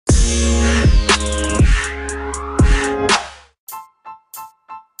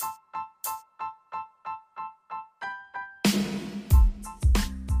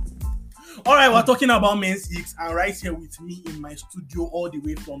right, we're talking about men's icks, and right here with me in my studio, all the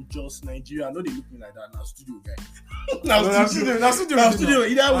way from Jos, Nigeria. I know they look me like that. Now studio guy. now studio.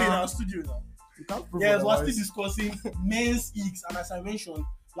 Either way, now studio now. Yes, we're still discussing men's icks, and as I mentioned,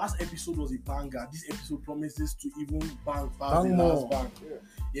 last episode was a banger. This episode promises to even bang past the last bang. Yeah.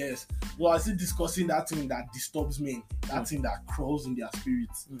 Yes. Well, I still discussing that thing that disturbs men, that thing that crawls in their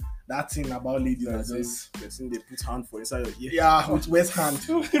spirits, that thing about ladies that just they put hand for inside your ear. Yeah, with wet hand.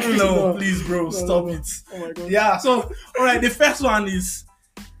 No, please, bro, stop it. Oh my god. Yeah. So, all right, the first one is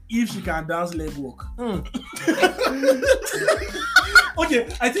if she can dance leg walk. Okay,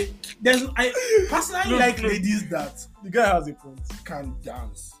 I think I personally like ladies that the guy has a point. Can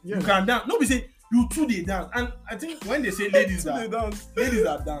dance. Yeah. You can dance. Nobody say you too they dance. And I think when they say ladies that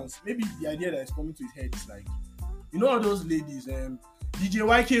dance, maybe the idea that is coming to his head is like, you know all those ladies, DJ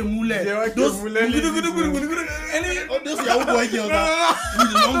YK Mule, those Yahoo boy girls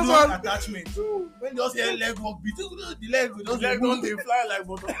with long attachment. When they just hear leg walk beat, the leg will just don't they fly like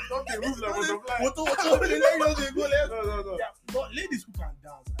butterfly? Don't they move like butterfly? The leg just go left. No. Yeah, but ladies who can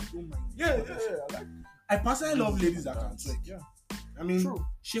dance, I don't mind. Yeah. I personally love ladies that can twerk. Yeah. I mean,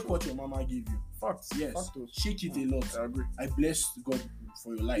 shake what your mama gave you. Facts. Yes. Factos. Shake it a lot. I agree. I bless God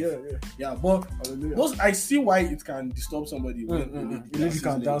for your life. Yeah. But those, I see why it can disturb somebody when a lady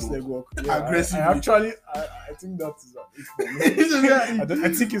can dance leg walk. Yeah, aggressively. I think that is an ick for me. I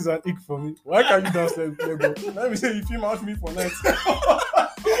think it's an ick for me. Why can't you dance leg walk? Let me say you film out me for night.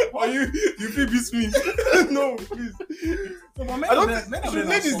 Or you feel beat me. No, please.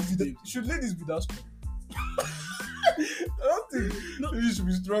 Should ladies be that strong? I don't think you should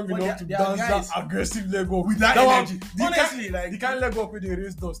be strong enough to dance that aggressive leg walk with that energy. Honestly, like the kind of leg walk where they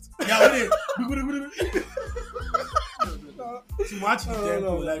raise dust. Yeah, to match the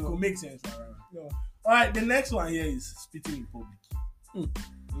tempo, like will make sense. No. All right, the next one here is spitting in public.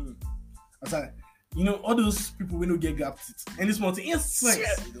 That's like, you know, all those people when you get gap teeth and this small thing, incense.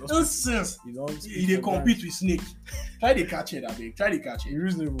 They compete with snake. Try to catch it, I beg. Try to catch it.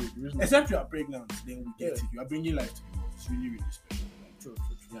 Reasonable. Except you are pregnant, then we get it. You are bringing life to the world. It's really, really special. True.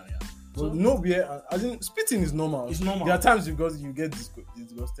 Yeah. So no, as in spitting is normal. It's normal. There are times because you get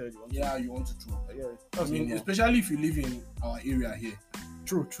disgusted. You want to throw. Yeah. I mean, especially if you live in our area here.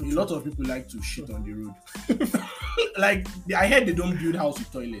 True. A lot of people like to shit on the road. Like I heard they don't build house with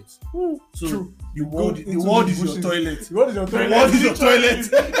toilets. So true. The world is your toilet. The world is your toilet.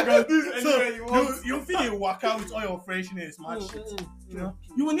 So you feel a waka with all your freshness, man. You know,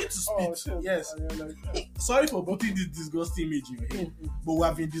 you will need to spit. Yes. Sorry for putting this disgusting image in your head, but we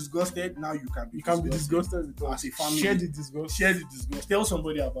have been disgusted. Now you can be disgusted with us. As a family. Share the disgust. Tell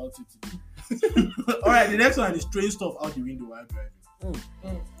somebody about it. All right. The next one is throwing stuff out the window while driving.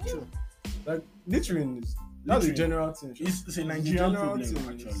 True. Like littering is that's a general thing. It's a Nigerian problem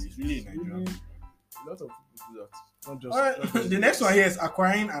actually. It's really a Nigerian problem. A lot of people do that. Not just. All right. The next one here is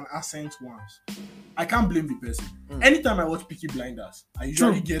acquiring an accent once. I can't blame the person. Anytime I watch Peaky Blinders, I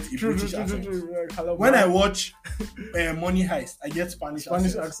usually get a British accent. When I watch Money Heist, I get Spanish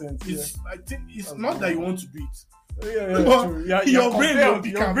accent. I think it's not that you want to do it. Your brain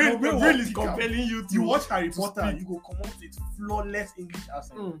is compelling you to. You watch Harry Potter, you go come out with flawless English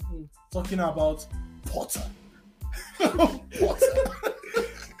accent. Talking about Potter.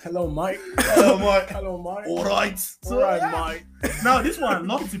 Hello, Mike. All right. Mike. Now this one,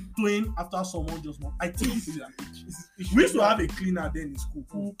 not tiptoeing after someone just moved. I think this is an ick. We used to have a cleaner then in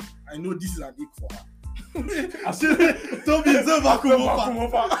school. I know this is an ick for her.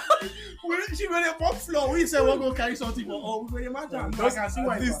 She going to pop floor. We said we're going to carry something for we imagine. I can see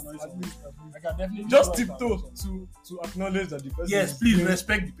why it's annoying. I can definitely just tiptoe to acknowledge that the person. Yes, please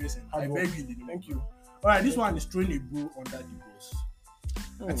respect the person. I beg you. Thank you. All right, this one is throwing a bro under the bus.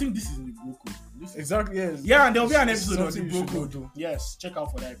 I think this is in the bro code. Exactly, yes. Yeah, and there'll be an episode on the bro code. Yes, check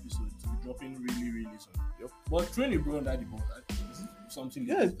out for that episode. To be dropping really, really soon. Yep. But throwing a bro under the bus, is it something?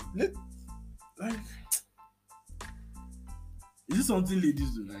 Is it something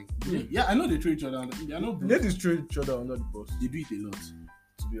ladies do? Like, yeah, I know they throw each other under. Ladies throw each other under the bus. They do it a lot.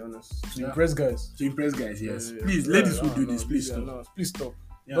 To be honest, to impress guys. Yes. Please, ladies who do this, please stop. No, please stop.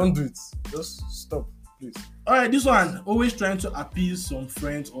 Yeah. Don't do it. Just stop, please. All right, this one, always trying to appease some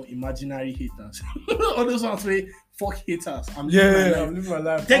friends or imaginary haters. All those ones say, fuck haters. I'm living my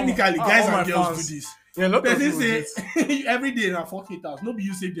life. Technically, guys and girls fans do this. Yeah, look at this. Say every day now fuck haters. Nobody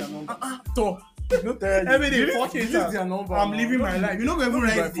you save their number. Every day fuck haters. I'm living my life. You know when we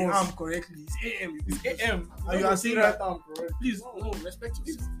write the arm correctly. It's AM. And you are saying right arm correct. Please, no, respect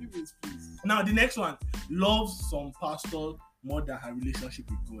yourself. Please. Now the next one, loves some pastor more than her relationship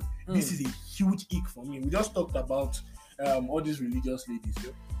with God. This is a huge ick for me. We just talked about all these religious ladies.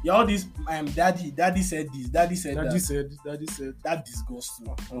 Yeah, all these daddy said this, daddy said Daddy that. said. That disgusts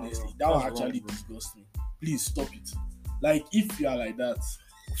me, honestly. That one actually disgusts me. Please stop it. Like, if you are like that,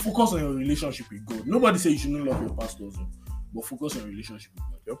 focus on your relationship with God. Nobody said you shouldn't love your pastors, but focus on your relationship with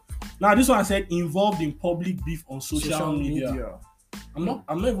God. Yep. Now, this one said involved in public beef on social media. I'm not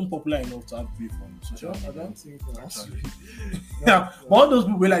even popular enough to have beef on social media. I don't think actually. Yeah, but all those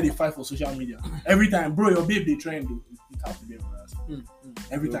people like they fight for social media every time, bro. Your babe they trend, though. It has to be embarrassing.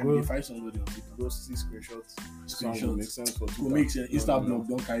 Every time they fight somebody on Twitter, go see screenshots. Will make sense for Twitter. Will make sense. Insta blog,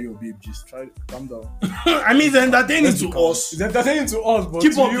 don't carry your babe. Just try calm down. I mean, it's entertaining to us. It's entertaining to us, but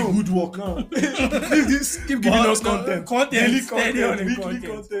keep to up you, the good work. No. Please keep giving us content. Daily content, weekly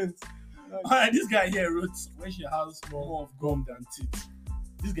content. Alright, this guy here wrote when she has more of gum than teeth.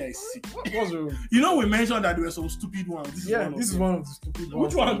 This guy is sick. What's wrong? You know, we mentioned that there were some stupid ones. This is one of the stupid ones.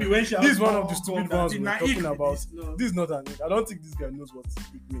 Which one be when she has This is one of the stupid ones we're talking about. This is not an ick. I don't think this guy knows what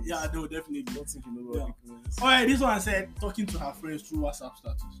ick means. Yeah, no, definitely. I don't think he knows what ick means. Alright, this one said talking to her friends through WhatsApp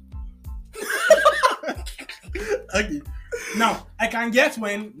status. Okay. Now, I can get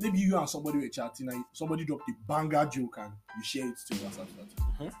when maybe you and somebody were chatting and somebody dropped a banger joke and you share it to your WhatsApp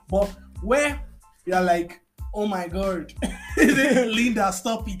status. But where you're like, oh my god, Linda,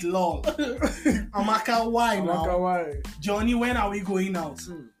 stop it, lol. Amaka, why now? Amaka, why? Johnny, when are we going out?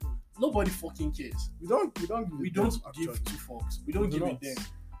 Nobody fucking cares. We don't give two fucks. We don't give a damn.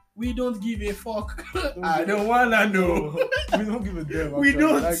 We don't give a fuck. I don't wanna know. We don't give a damn. We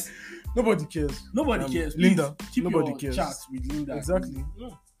don't. Like, nobody cares. Nobody cares. Linda, keep nobody your cares. Chat with Linda. Exactly.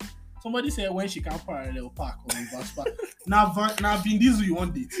 No. Somebody said when she can parallel park or reverse park. Now Vin Diesel you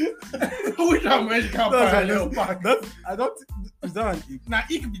want it. Which one when she can parallel park? I don't. Is that an ick? Now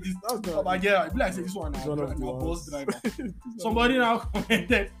ick be this. Oh my god! It be like say this one now bus driver. Somebody now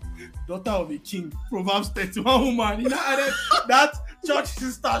commented, daughter of a king, Proverbs 31 woman. You know added that church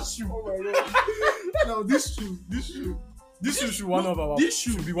sister shoe. Oh my god! No, this shoe should be one of our. This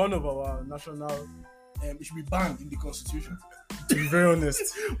should be one of our national. It should be banned in the constitution. To be very honest.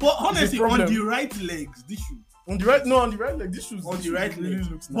 But honestly, on the right legs, this shoe. On the right leg, this shoe. On the right leg.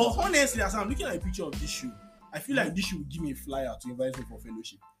 Looks nice. But honestly, as I'm looking at a picture of this shoe, I feel like this shoe would give me a flyer to invite me for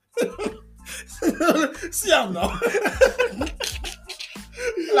fellowship. See I'm now.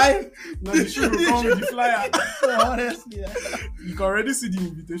 Like, no, the shoe will come with the flyer. Honestly, yeah. You can already see the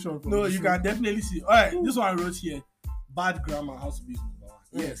invitation. No, you can definitely see. All right, this one I wrote here. Bad grammar has to be number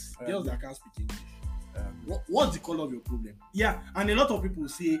one. Yes, girls that can't speak English. What's the color of your problem? Yeah, and a lot of people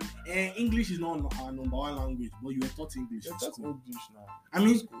say English is not our number one language, but you were taught English. Yeah, that's English now. I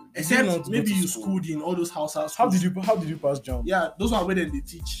mean, except maybe you schooled in all those Hausa schools. How did you pass jam? Yeah, those are where they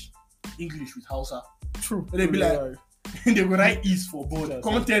teach English with Hausa. True. They be like, they will write East for board.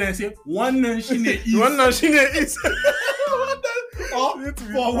 Come tell and say one nation is. One nation is. Or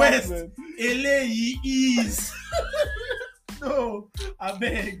for West, LA is. No, I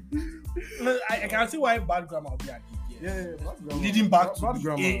beg. I can see why bad grammar will be an ick. Yeah, bad grammar. Leading back to bad the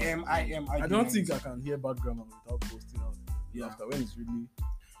grammar. A-M-I-M. I don't think I can hear bad grammar without posting out. Yeah, after when it's really.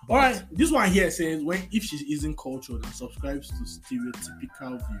 All right, this one here says if she isn't cultured and subscribes to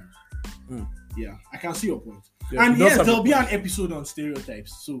stereotypical views. Yeah, I can see your point. Yeah, and yes, there'll be an episode on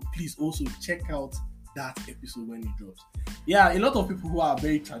stereotypes, so please also check out that episode when it drops. Yeah, a lot of people who are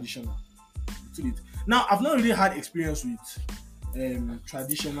very traditional. Now, I've not really had experience with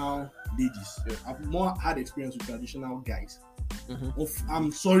traditional ladies. Yeah. I've more had experience with traditional guys.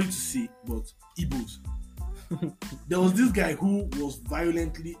 I'm sorry to say, but Igbos. There was this guy who was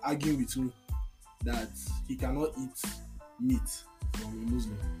violently arguing with me that he cannot eat meat from a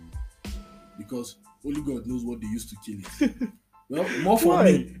Muslim because only God knows what they used to kill it. Well, more for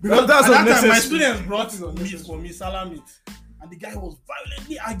me. Because that's at that time, my students brought meat for me, salam meat. And the guy was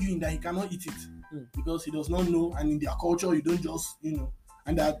violently arguing that he cannot eat it because he does not know. And in their culture, you don't just,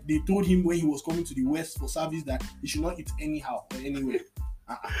 and that they told him when he was coming to the West for service that he should not eat anyhow or anywhere.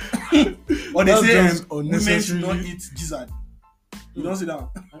 Or they say women should not eat gizzard. You don't see that one.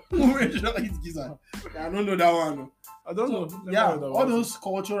 Women should not eat gizzard. I don't know that one. I don't know. Yeah, all those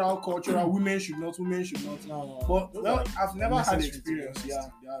cultural, women should not. No. But well, I've never had experience. Yeah,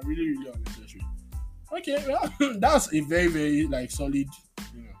 they are really, really unnecessary. Okay, well, that's a very, very solid,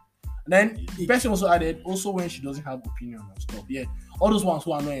 And then the person also added, when she doesn't have opinion on stuff. Yeah, all those ones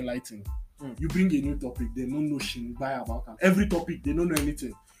who are not enlightened. You bring a new topic, they don't know shit about them. Every topic, they don't know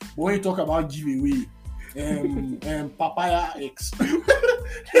anything. But when you talk about giveaway, papaya X,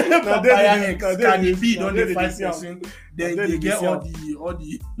 papaya X, can it be? Don't they 5%? Then they get all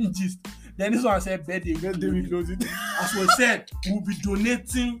the gist. Then this one said birthday we close it. As we said, we'll be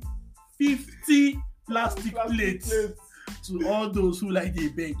donating 50 plastic plates to all those who like they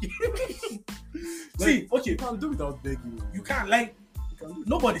beg. See, okay, You can't do without begging. you can't like.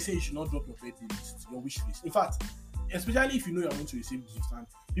 Nobody say you should not drop your birthday list, your wish list. In fact, especially if you know you're going to receive gifts and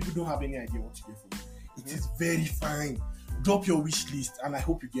people don't have any idea what to get for you, it is very fine. Drop your wish list, and I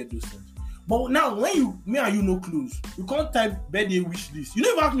hope you get those things. But now, when me and you no close, you can't type birthday wish list. You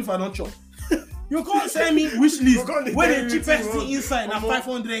never ask me if I don't chop. You can't send me wish list where the cheapest thing inside na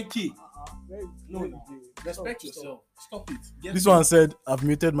 500k. No. Respect yourself. Stop it. This one said, I've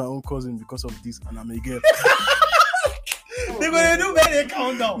muted my own cousin because of this, and I'm a girl. They're gonna do birthday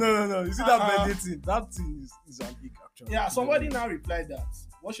countdown. No. You see that birthday thing? That thing is an ick, actually. Yeah, somebody now replied that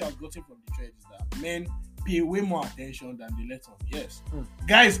what she has gotten from the thread is that men pay way more attention than they let on. Yes.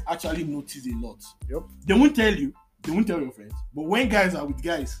 Guys actually notice a lot. Yep. They won't tell you, they won't tell your friends. But when guys are with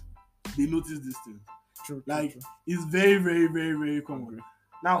guys, they notice this thing. True. It's very, very, very, very common.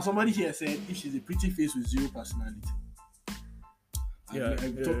 Now, somebody here said if she's a pretty face with zero personality. We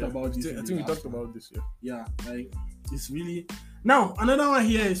talked about this. I think we talked about this, Yeah, like it's really. Now, another one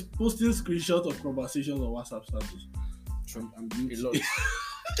here is posting screenshots of conversations on WhatsApp status. True. I'm doing A lot.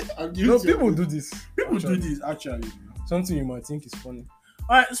 No, people do this. People do this actually. Something you might think is funny.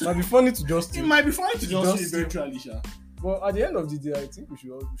 Alright, so Might be funny to just. it might be funny to just Just- say virtually, sha. But at the end of the day, I think we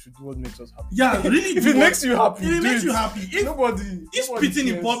should do what makes us happy. Yeah, really. If it makes you happy, if it do makes you happy. If nobody spitting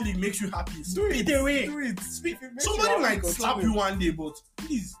in cares. public makes you happy, do spit it. away. Do it. Spit. If it makes Somebody you happy, might continue. slap you one day, but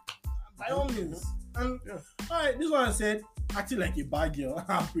please, by all means. And alright, this one said acting like a bad girl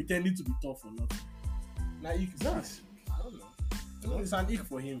and pretending to be tough or nothing. Now you can I don't know. It's an ick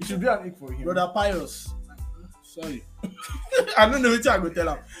for him. It should be an ick for him. Brother Pius. Sorry. I don't know what I go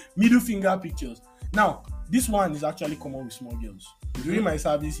tell him. Middle finger pictures. Now, this one is actually common with small girls. During my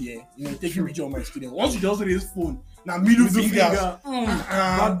service here, taking picture of my student. Once you just raise phone, now middle fingers.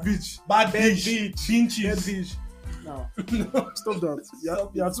 Bad bitch. Bad bitch. Pinches. Now, stop that.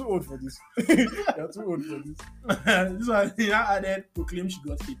 You're too old for this. You're too old for this. This one he now added proclaim she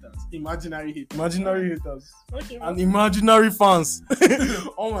got haters. Imaginary haters. Imaginary haters. Okay, And imaginary fans.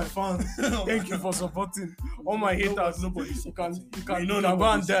 All my fans. Thank you for supporting. All my haters. Nobody You can supporting. go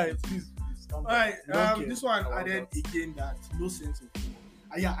and die. Please. Calm down. Alright, You don't care this one about added that. again that no sense of humor.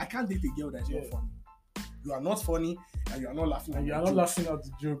 Yeah, I can't date a girl that's not funny. You are not funny and you are not laughing. And at you the are not jokes. laughing at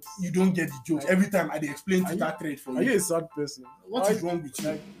the jokes. You don't get the jokes. Every time I dey explain to that thread for Are you you. a sad person? What is wrong with you?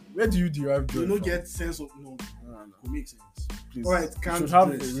 Like, where do you derive joy You don't from? get sense of no. It makes sense. Please. Alright, You can't should have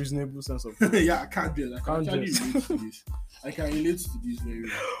dress. a reasonable sense of Yeah, I can't dress. I can Can't actually dress. relate to this. I can relate to this very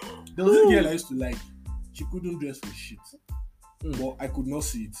well. There was a girl I used to like. She couldn't dress for shit. But I could not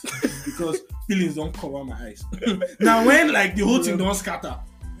see it because feelings don't cover my eyes. Now when like the whole thing don't scatter,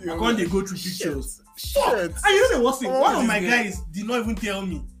 I can't they go through pictures. Fuck. And you know what's thing? One of my guys did not even tell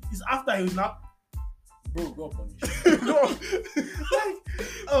me. It's after he was not. Bro, go up on it.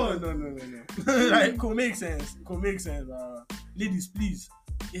 Oh no. Like, could make sense. Ladies, please.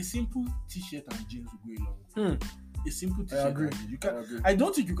 A simple t-shirt and jeans will go along. A simple t-shirt. I agree. And jeans. I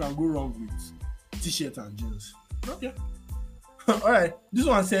don't think you can go wrong with t-shirt and jeans. Okay. Alright. This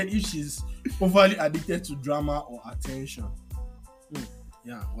one said if she's overly addicted to drama or attention.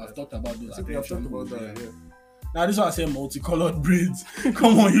 Yeah, we have talked about those. We have talked about that, yeah. Now this one said multicolored braids.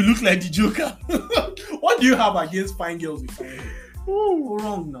 Come on, you look like the Joker. What do you have against fine girls with fine hair? Oh,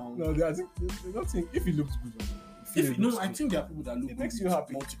 wrong now. No, I think there's nothing. If it looks good, I think there are people that look It good makes with you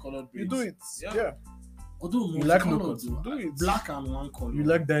happy. multicolored you braids. do it. Yeah. Yeah. Although You like multicolored, look do it. black and one color. You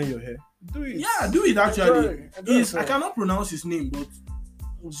like dyeing your hair. Do it. Yeah, do it actually. Enjoy I yourself. cannot pronounce his name, but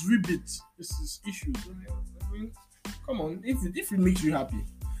it's Ribbit. This is issues. I mean, come on, if it makes you happy.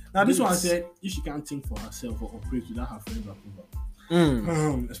 Now this one said if she can't think for herself or operate without her friends' approval.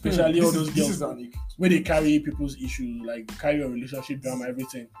 Especially all those girls where they carry people's issues, like carry your relationship drama,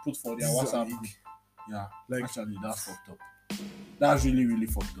 everything, put for their WhatsApp group. Yeah, like actually that's fucked up. That's really, really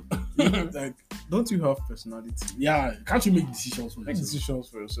fucked up. Like, don't you have personality? Yeah, can't you make decisions for Make yourself? decisions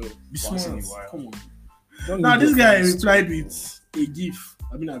for yourself. Be once smart. in a while. Come on. Don't Now need this your guy friends. replied with a gif,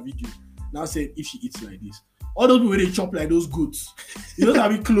 a video. Now said if she eats like this. All those people they chop like those goats. You don't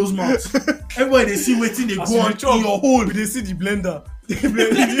have a closed mouth. Everybody they see waiting, they As go you on chop, in your hole. They see the blender. They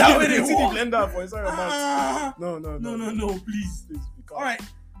That way they see the walk. blender for inside your mouth. Ah, No, no, please. Please, be calm. All right,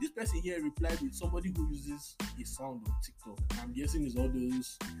 this person here replied with somebody who uses a sound on TikTok. I'm guessing it's all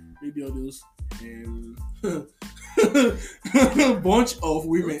those bunch of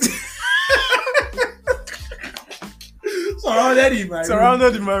women surrounded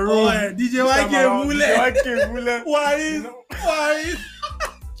in my room. Oh, yeah. DJ YK Mule. Why?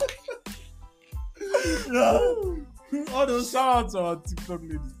 No. All those Shout out to our TikTok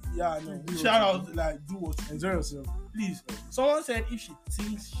ladies. yeah, no. Shout out, like, do what you Enjoy yourself. Please. Someone said if she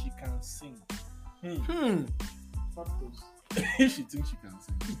thinks she can sing. Factors. If she thinks she can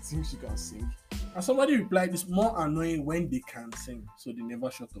sing. You think she can sing? And somebody replied, it's more annoying when they can sing, so they never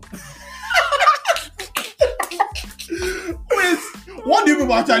shut up. Wait, what do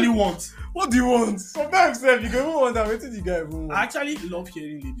people actually want? What do you want? Sometimes you can even wonder what did the guy even want? I actually love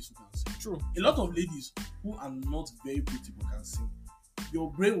hearing ladies who can sing. True. A lot of ladies who are not very beautiful can sing.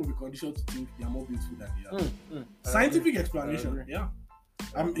 Your brain will be conditioned to think they are more beautiful than they are. Scientific explanation. Yeah.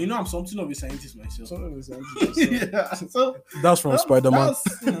 I'm something of a scientist myself. Yeah. So that's from Spider-Man.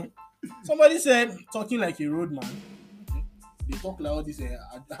 Somebody said talking like a road man. Okay. They talk like all this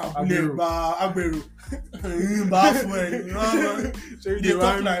Agbero. They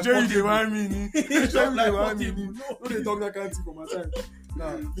talk like they talk that kind of thing for my time.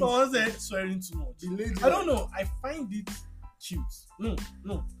 Someone said swearing too much. I don't know. I find it cute. No,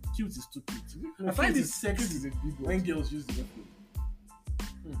 cute is too cute. I find it sexy when girls use the F word.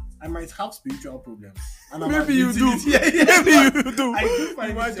 I might have spiritual problems. And maybe you do. Maybe you do. I do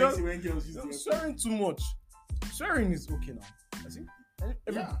find it sexy when girls use the F word. Swearing too much. Swearing is okay now. I think.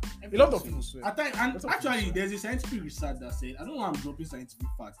 A lot of people swear. At times, and actually, there's a scientific research that said, I don't know why I'm dropping scientific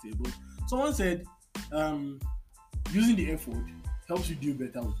facts here, but someone said using the F word helps you deal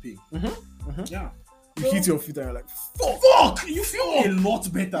better with pain. Yeah. You hit your feet and you're like, fuck! You feel a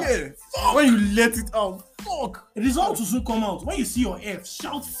lot better. Yeah. Fuck. When you let it out, fuck. The result will soon come out. When you see your F,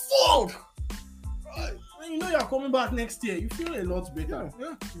 shout fuck! Right. When you know you're coming back next year, you feel a lot better.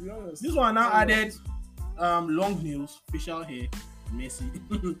 Yeah, to be honest. This one now added long nails, facial hair, messy.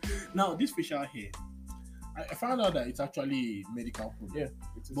 Now, this facial hair, I found out that it's actually a medical problem. Yeah.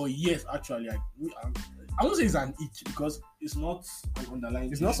 But yes, actually, I won't say it's an itch because it's not an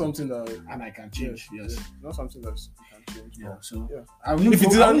underlying. It's not something that and I can change. Yes. It's not something that you can change. Yeah. So yeah. I will if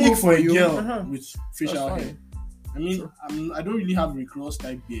it's an ick for you, girl with facial hair. I mean, sure. I don't really have a cross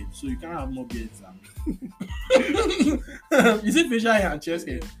type beard, so you can't have more beards than me. Is it facial hair and chest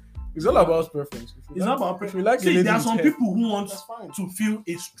hair? It's all about preference. It's not about preference. Like see, there are some people who want to feel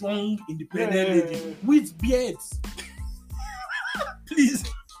a strong, independent lady with beards. Please.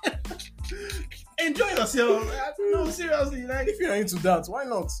 Enjoy yourself. No, seriously. Like, if you're into that, why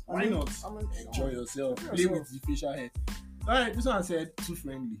not? Why not? Enjoy yourself. Play with the facial hair. Alright, this one said too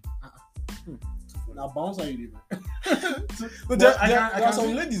friendly. Now bounce how you live. But there are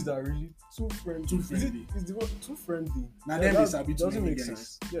some ladies that are really too friendly. Too friendly. Is the word too friendly? Now them is a bit doesn't make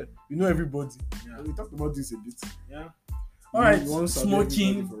sense. Yeah, you know everybody. Yeah. We talked about this a bit. Yeah. Alright,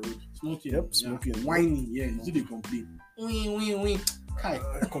 smoking. Yep, smoking. Yeah. Whining. Yeah, you do the complain. Wing.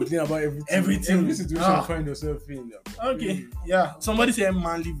 Complain about everything. Every situation you find yourself in. Okay. Yeah. Somebody say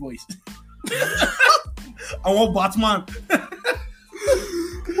manly voice. I want Batman.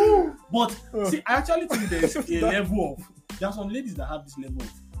 But see, I actually think there's a level of. There are some ladies that have this level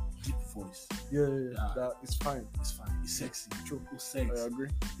of deep voice. Yeah. That is fine. It's fine. It's sexy. True. It's sexy. I agree.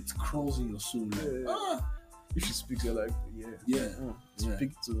 It crawls in your soul. Like, if she speaks, you're like,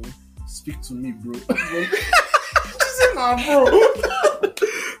 speak to me. Speak to me, bro. Nah, bro.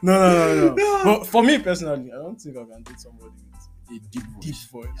 No. But for me personally, I don't think I can date somebody with a deep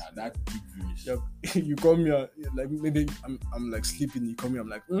voice. Yeah, that deep voice. Yeah, you call me like maybe I'm like sleeping. You call me, I'm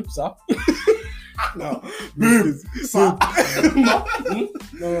like, sir. No, sir.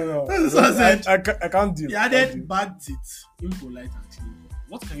 No. That's what I said. I can't deal. You added bad teeth, impolite and clean.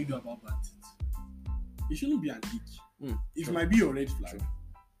 What can you do about bad teeth? It shouldn't be an ick. It might be your red flag.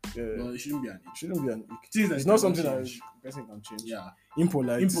 Yeah. But it shouldn't be an ick. It's not something that a person can change. Yeah.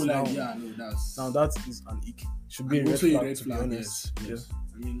 Impolite. Now, that is an ick. Should be a red flag, to be honest. Yes.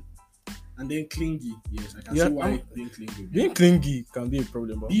 I mean, and then clingy. Yes, I can see why being clingy. Being clingy can be a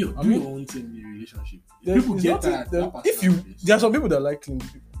problem. But do your own thing in a relationship. People get that. There are some people that like clingy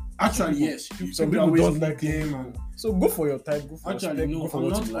people. Actually, yes. Some people don't like them. So go for your type. Go for actually, no, go for I'm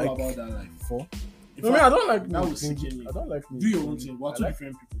what not you like. About that life. For. No, I don't like that. Was me. I don't like me. Do your own thing. We're two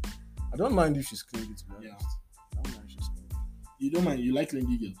different people. I don't mind if she's clingy, to be honest. Yeah. I don't mind if she's clingy. You don't mind? You like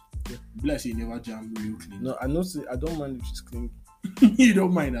clingy girls? Yeah. Be like you never jam real clingy. No, I don't mind if she's clingy. You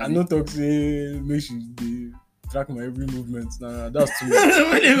don't mind that? I know talk say make she track my every movement. Nah, that's too much.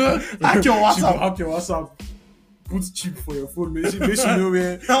 Hack your WhatsApp. Put chip for your phone. Make she know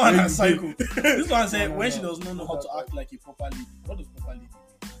where. That one is cycle. This one said when she does not know how to act like a proper lady. What does proper lady mean?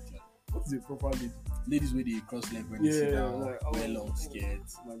 What is a proper lady? Ladies with the cross leg when they sit down, wear long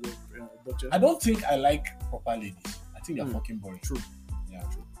skirts. I don't think I like proper ladies. I think they're fucking boring. True. Yeah,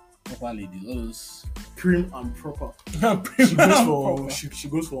 true. Proper ladies, all those prim and proper. She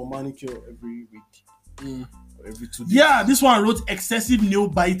goes for a manicure every week. Or every 2 days. Yeah, this one wrote excessive nail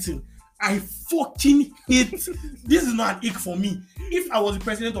biting I fucking hate. This is not an ick for me. If I was the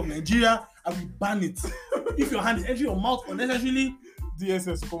president of Nigeria, I would ban it. If your hand is entering your mouth unnecessarily,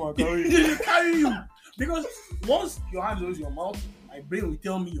 DSS come and carry they will carry you. Because once your hand is in your mouth, my brain will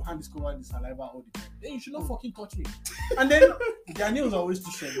tell me your hand is covered in saliva all the time. Then you should not fucking touch me. And then their nails are always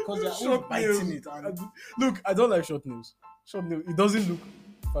too short because they're always biting it. And look, I don't like short nails. Short nails, it doesn't look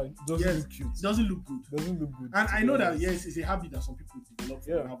fine. It doesn't look cute. It doesn't look good. It doesn't look good. And I know that yes, it's a habit that some people develop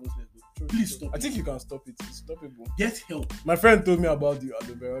from nervousness. But please stop. I think you can stop it. It's stoppable. Get help. My friend told me about the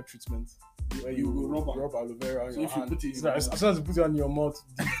aloe vera treatment. Where you go rub aloe vera on so your if hand. you put it As soon as you put it on your mouth,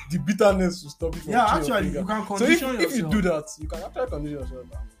 the bitterness will stop it from actually, you can condition yourself. If you do that, you can actually condition yourself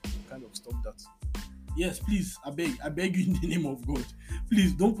and kind of stop that. Yes, please, I beg you in the name of God.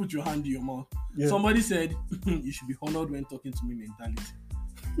 Please don't put your hand in your mouth. Yeah. Somebody said you should be honored when talking to me mentality.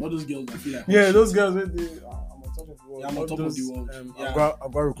 All those girls that feel like those girls when they I'm on top of the world. Yeah, I'm on top of the world.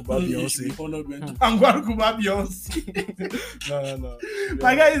 Agwarukuba You should be honored when Agwarukuba Beyonce. No.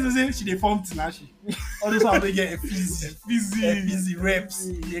 My guy is saying she dey form Tinashi. All those ones they get a fizzy reps.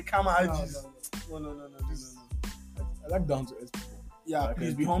 They come out. No. I like down to earth people. Yeah, like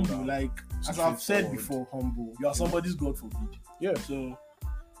please be humble. Like as I've said before, humble. You are somebody's God forbid. Yeah. So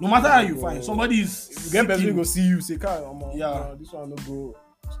no matter how you find somebody is, if you get person go see you, say, "Kai, this one no go.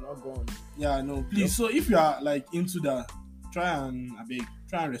 It's not gone." Yeah, no, please. Yep. So if you are like into that, try and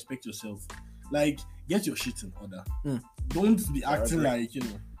respect yourself. Like get your shit in order. Don't be acting like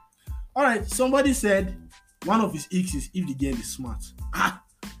All right. Somebody said one of his icks is if the girl is smart.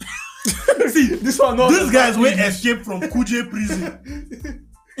 See, this guys will escape from Kuje prison.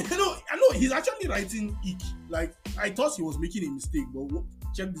 I know he's actually writing ick. Like I thought he was making a mistake, but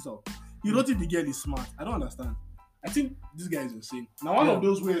check this out. He wrote if the girl is smart. I don't understand. I think this guy is insane. Now one of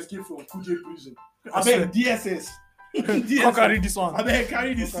those who escaped from Kuje prison. I beg DSS. I'll carry this one. I beg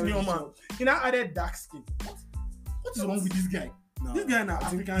carry this new man. He now added dark skin. What is wrong with this guy? No, this guy now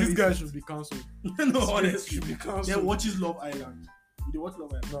African. This guy should be cancelled. No, honestly, should be cancelled. Then watches Love Island. Did you watch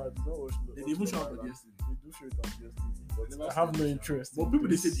Love Island? No, I did not watch Love Island. They even show up on yesterday. They do show it on yesterday, but I have no interest. But people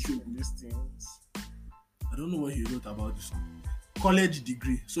they say they show these things. I don't know what he wrote about this one. College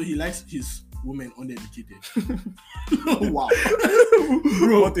degree, so he likes his women uneducated. Wow,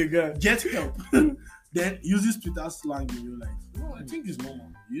 bro, what a guy. Get help. Then uses Twitter slang in real life. No, I think it's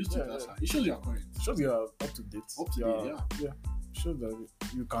normal. You use Twitter slang. It shows you are current. It shows you are up to date. Yeah. Shows that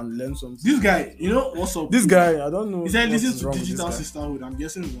you can learn something. This guy, what's up? This guy, I don't know. He said, listen to Digital Sisterhood. I'm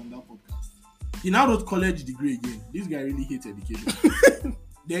guessing it's on that podcast. He now wrote college degree again. This guy really hates education.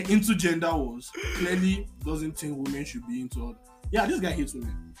 Then into gender wars. Clearly doesn't think women should be into all. Yeah, this guy hates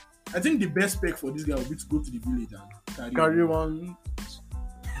women. I think the best spec for this guy would be to go to the village and carry one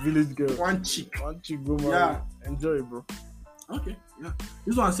village girl. One chick go marry. Yeah. Enjoy it, bro. Okay, yeah.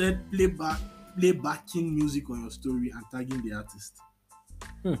 This one said play backing music on your story and tagging the artist.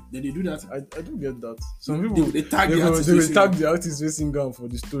 Then they do that. I do get that. Some people they tag the artist. They will tag the artist facing down for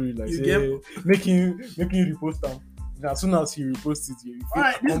the story, like making repost them. As soon as he reposts it, you feel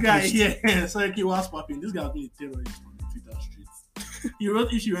alright. This guy here, sorry, he was popping. This guy has been a terrorist on the Twitter streets. He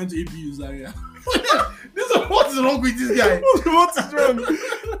wrote if she went to ABU Zaria. What is wrong with this guy? What is wrong?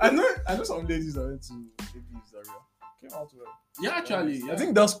 I know some ladies that went to ABU Zaria. Came out well. Yeah, actually. Yeah. I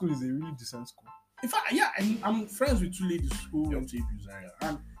think that school is a really decent school. In fact, yeah, I'm friends with two ladies who went to ABU Zaria,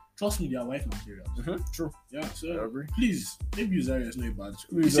 and trust me, they are wife materials. Mm-hmm. True. Yeah, so please, ABU Zaria is not a bad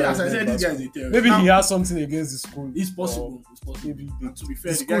school. See, as I said, this guy is a terrorist. Maybe he has something against the school. It's possible. Maybe to be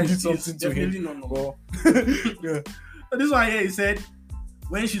fair, the school did something to definitely him. Not normal. Yeah. So this one here, he said,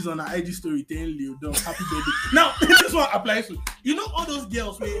 when she's on her IG story telling Lil Dog happy birthday. Now, this one applies to all those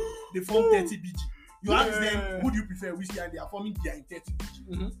girls where they form 30 BG. You ask them, who do you prefer, whiskey, and they are forming their in 30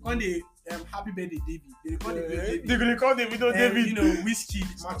 BG. When they happy birthday David, they call the David. They're gonna call the video David. Whiskey,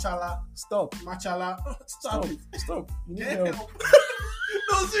 Machala. Stop. Stop. You need help.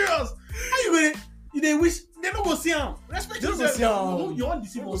 No, serious. How you gonna? They wish they don't go see him. Respect yourself. You want to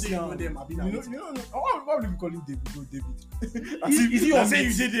see people say you know them. Why would you call him David? No, David. Is he your say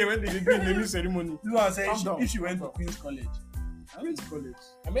you did there when they do naming ceremony? You know what I'm saying? If she went to Queen's College. I went to college.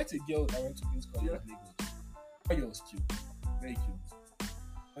 I met a girl that went to Queen's College in Lagos. That girl was cute. Very cute.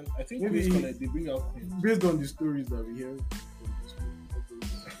 And I think Queen's College, they bring out Queens. Based on the stories that we hear from this school,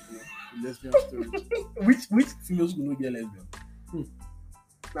 lesbian stories. Which females will not get lesbian?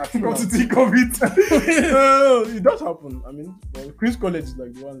 What to think of it? It does happen. I mean, Queen's College is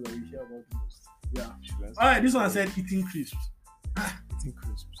like the one that we hear about the most. Yeah. Alright, this one said eating crisps. Eating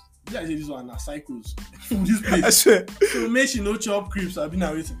crisps. Yeah, I say this one are cycles. This place. I swear. So make she no chop crisps. I've been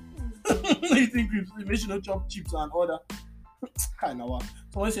waiting. Eating crisps. Make she no chop chips and order. Hi, now what?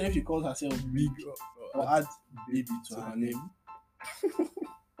 Someone said if she calls herself big or add baby to her name.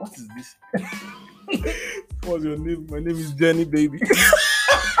 What is this? What's your name? My name is Jenny, baby.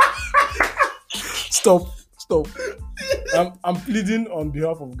 Stop. I'm pleading on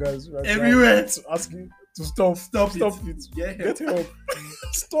behalf of guys right everywhere now to ask you to stop it. Get help.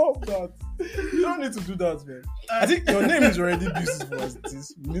 Stop that. You don't need to do that, man. I think your name is already beautiful as it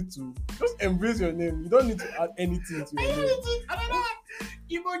is. You need to just embrace your name. You don't need to add anything to your name. I don't know.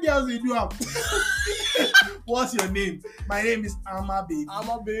 Even girls they do have. What's your name? My name is Ama baby.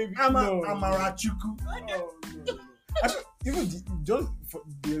 Amarachuku. No. Actually, even just for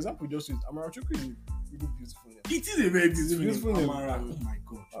the example you just used, Amarachuku is a really beautiful name. It is a very beautiful name. Amara. Oh my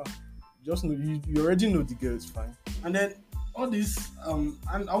god. Just know you already know the girl is fine. And then all this and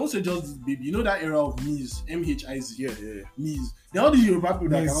I won't say just this baby. You know that era of Miz, MHIZ. Yeah. Miz. There are all these Yoruba people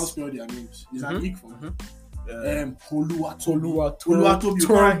that cannot spell their names. It's an ick for me. Oluwatobi.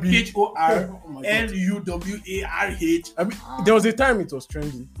 HORLUWARH. I mean, there was a time it was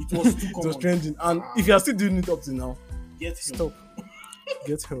trending. It was too common. It was trending, and if you are still doing it up to now, get stop.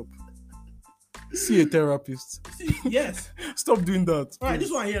 Get help. See a therapist. Yes. Stop doing that. Alright,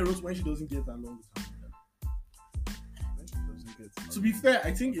 this one here wrote when she doesn't get along with her mother. To be fair,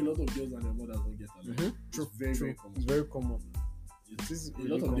 I think a lot of girls and their mothers don't get along. True. Very common. It's very common. It is a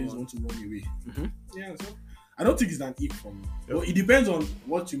lot of girls want to run away. Yeah, so I don't think it's an ick for me. Yep. But it depends on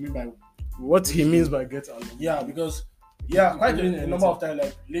what you mean by what he means by get along. Yeah, because quite a number of times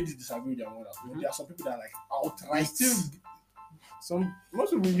like ladies disagree with their mothers. But there are some people that are like outright.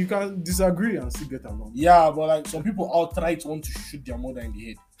 Most people you can disagree and still get along. Yeah, but like some people outright want to shoot their mother in the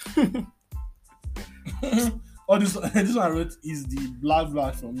head. All this one I wrote is the blood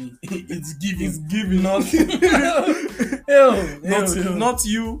for me. It's giving. Not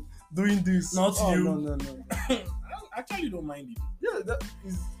you doing this. Not you. No. I actually don't mind it. Yeah, that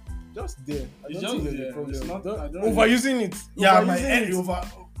is just there. It's just there. Overusing it. Yeah, my head over.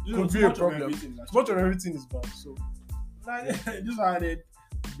 Could be a problem. Much of everything is bad. So. Just added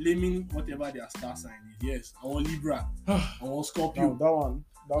blaming whatever their star sign is. Yes, I want Libra, I want Scorpio. No, that one.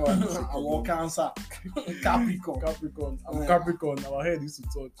 I want Cancer, Capricorn. I'm Capricorn. Our head is to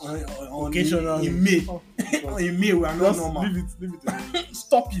touch. Occasionally in May. In May we are not normal. Leave it alone.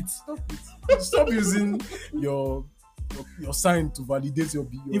 Stop it. Stop using your sign to validate your.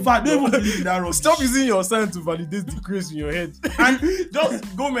 In fact, don't even believe that rubbish. Stop using your sign to validate the grace in your head. And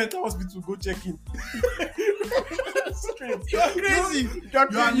just go mental hospital, go check in. You're crazy.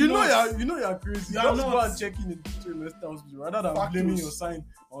 You know you're crazy. Just go and check in the mental hospital rather than blaming your sign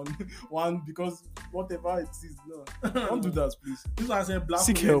on one because whatever it is. No, don't do that, please. This one I said black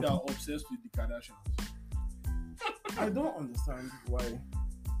people that are obsessed with the Kardashians. I don't understand why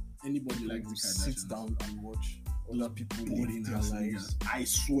anybody likes the Kardashians. Sit down and watch other people living their lives. I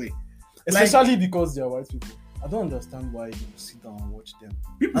swear. Especially because they are white people. I don't understand why you sit down and watch them.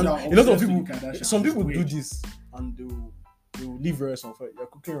 A lot of people, some people do this and they'll leave rice on fire. You're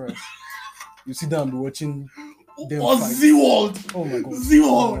cooking rice. You sit down and be watching them fight. Z-World. Oh my god.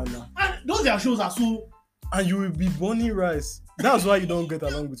 Z-World. No. And those their shows are so. And you will be burning rice. That's why you don't get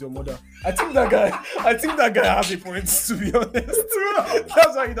along with your mother. I think that guy has a point, to be honest.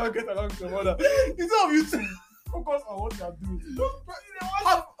 That's why you don't get along with your mother. Instead of you to focus on what you are doing.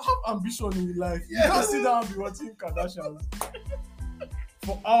 Have ambition in life. You can't sit down and be watching Kardashians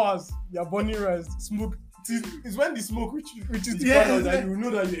for hours. You're burning rice, smoke. It's when the smoke reaches the panel that you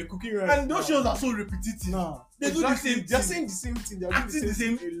know that you're cooking rice. And those shows are so repetitive. Nah, they do the same thing. They're saying the same thing. They're doing the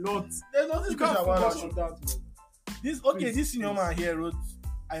same thing a lot. There's nothing special about that, man. This senior man here wrote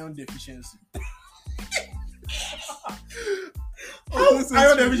iron deficiency.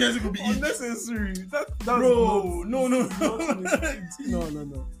 Iron deficiency could be unnecessary. That's bro. No.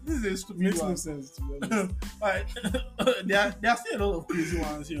 This is a stupid makes one. No sense to be honest. Like, there are still a lot of crazy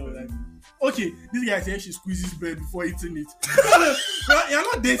ones here. Like, okay, this guy says she squeezes bread before eating it. You're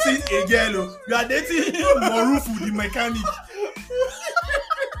not dating a girl. You are dating Morufu, the mechanic.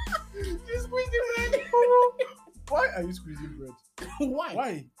 You squeeze the bread. Why are you squeezing bread?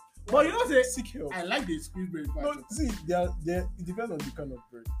 Why? But you know, say seek help. I like the squeeze bread. No, see, it depends on the kind of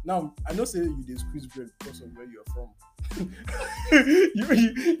bread. Now, I know say you dey squeeze bread because of where you're from.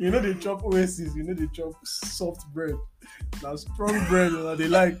 you know they chop oasis, you know they chop soft bread. Now strong bread, they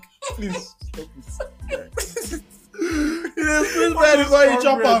like. Please stop it. You know, squeeze bread before you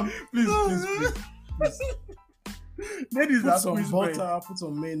chop them. Please. Ladies, put some butter, bread. Put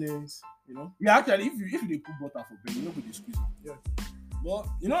some mayonnaise. You know. Yeah, actually, if they put butter for bread, you know, they squeeze them. Yeah. But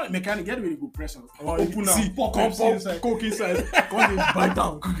you know, mechanic get really good pressure. Open up, pop inside, cook inside, come bite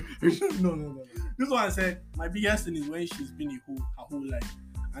down. No. This one said, my biggest thing is when she's been her whole life.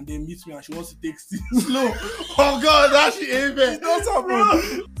 And then meets me and she wants to take things slow. Oh God, that she ain't fair. It does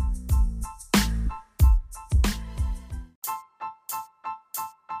happen.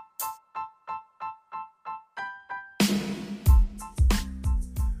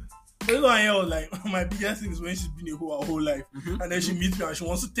 This one here was like, my biggest thing is when she's been her whole life. And then she meets me and she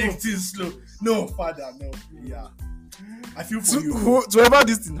wants to take things slow. No, father, no. Yeah. I feel for you. Whoever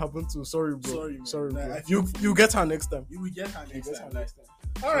this thing happened to, sorry, bro. Sorry, man. Sorry, bro. Like, You get her next time. You will get her next time. next time.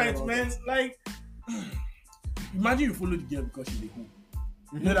 Alright, man. Like, imagine you follow the girl because she's a hoe.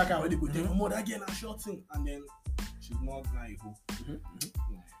 You know that kind of way they go tell you, that girl a short thing, and then she's not a hoe.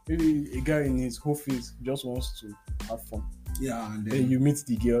 Maybe a guy in his whole face just wants to have fun. Yeah, and Then you meet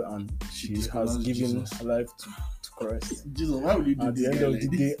the girl and she has discovers given Jesus. her life to Christ. Jesus, why would you do At this the end guy of like the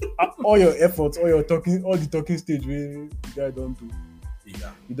this? day, all your efforts, all the talking stage where the guy don't do.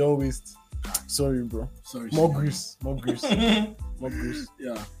 Yeah. You don't waste. Sorry, bro. Sorry. More grease. More grease.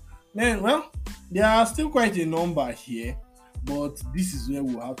 Yeah. Man, well, there are still quite a number here, but this is where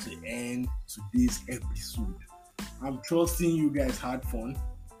we'll have to end today's episode. I'm trusting you guys had fun.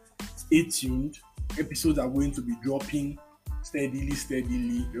 Stay tuned. Episodes are going to be dropping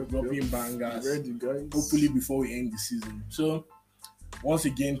steadily, dropping bangers. Ready, guys. Hopefully before we end the season. So, once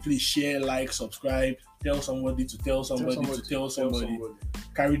again, please share, like, subscribe, tell somebody to tell somebody to tell somebody.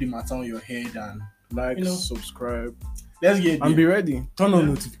 Carry the matter on your head and like, subscribe. Let's get and be ready. Turn on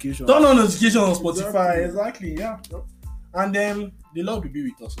notifications. Turn on notifications on Spotify. Exactly. Yeah. And then the Lord will be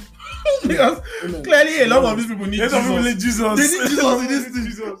with us. Because clearly a lot of these people need Jesus. They need Jesus in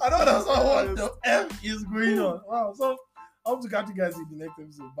this thing. I don't understand what the F is going on. Wow. So I hope to catch you guys in the next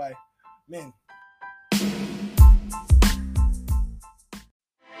episode. Bye. Man.